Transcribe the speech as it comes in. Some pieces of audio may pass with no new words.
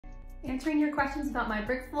Answering your questions about my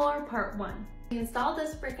brick floor, part 1. We installed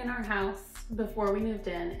this brick in our house before we moved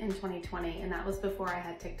in 2020, and that was before I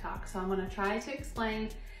had TikTok. So I'm gonna try to explain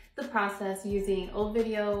the process using old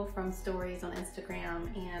video from stories on Instagram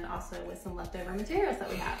and also with some leftover materials that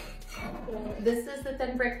we have. This is the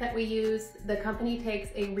thin brick that we use. The company takes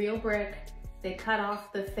a real brick, they cut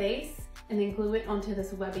off the face, and then glue it onto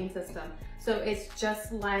this webbing system. So it's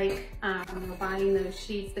just like buying those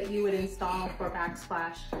sheets that you would install for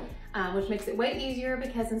backsplash, which makes it way easier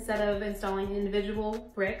because instead of installing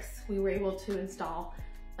individual bricks, we were able to install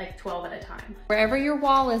like 12 at a time. Wherever your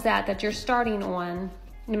wall is at that you're starting on,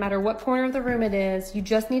 no matter what corner of the room it is, you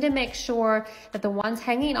just need to make sure that the ones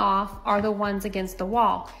hanging off are the ones against the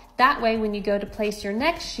wall. That way, when you go to place your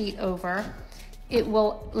next sheet over, it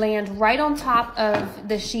will land right on top of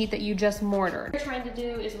the sheet that you just mortared. What we're trying to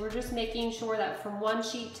do is we're just making sure that from one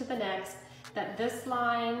sheet to the next, that this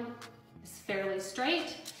line is fairly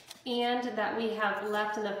straight and that we have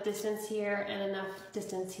left enough distance here and enough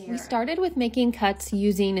distance here. We started with making cuts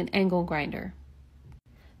using an angle grinder.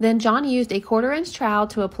 Then John used a 1/4-inch trowel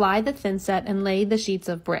to apply the thinset and lay the sheets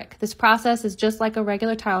of brick. This process is just like a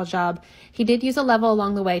regular tile job. He did use a level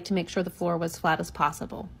along the way to make sure the floor was flat as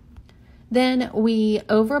possible. Then we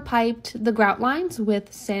overpiped the grout lines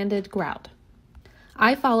with sanded grout.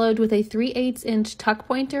 I followed with a 3/8 inch tuck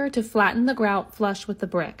pointer to flatten the grout flush with the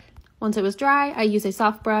brick. Once it was dry, I used a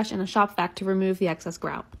soft brush and a shop vac to remove the excess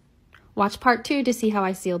grout. Watch part 2 to see how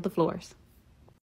I sealed the floors.